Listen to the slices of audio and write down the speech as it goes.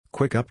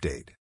quick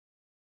update.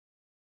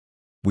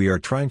 We are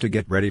trying to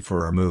get ready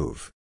for our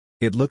move.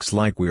 It looks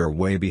like we are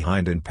way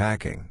behind in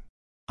packing.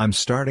 I'm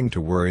starting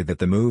to worry that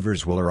the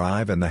movers will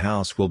arrive and the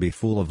house will be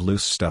full of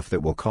loose stuff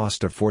that will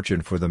cost a fortune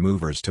for the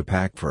movers to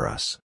pack for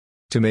us.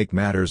 To make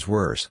matters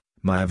worse,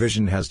 my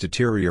vision has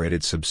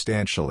deteriorated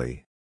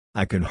substantially.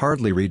 I can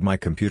hardly read my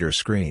computer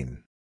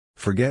screen.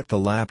 Forget the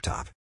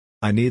laptop.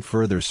 I need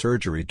further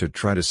surgery to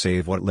try to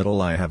save what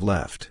little I have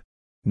left.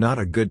 Not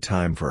a good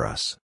time for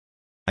us.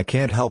 I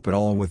can't help at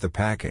all with the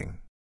packing.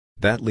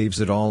 That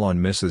leaves it all on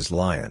Mrs.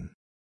 Lyon.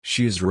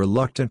 She is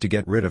reluctant to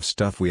get rid of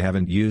stuff we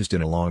haven't used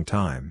in a long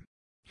time.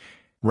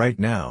 Right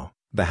now,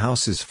 the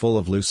house is full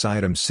of loose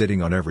items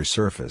sitting on every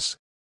surface.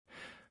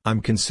 I'm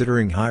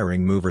considering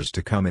hiring movers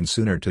to come in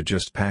sooner to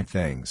just pack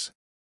things.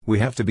 We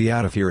have to be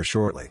out of here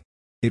shortly.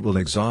 It will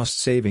exhaust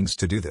savings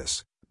to do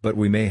this, but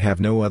we may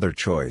have no other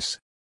choice.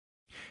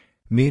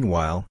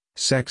 Meanwhile,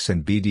 sex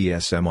and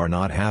BDSM are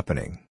not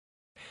happening.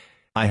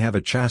 I have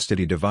a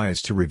chastity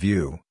device to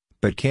review,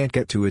 but can't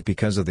get to it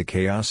because of the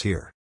chaos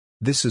here.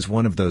 This is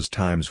one of those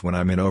times when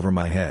I'm in over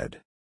my head.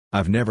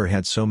 I've never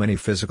had so many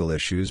physical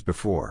issues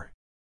before.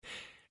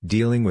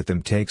 Dealing with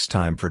them takes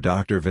time for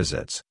doctor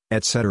visits,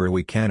 etc.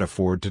 We can't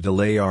afford to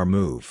delay our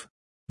move.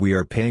 We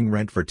are paying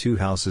rent for 2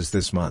 houses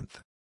this month.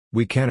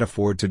 We can't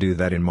afford to do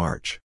that in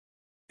March.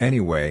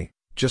 Anyway,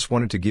 just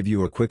wanted to give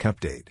you a quick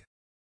update.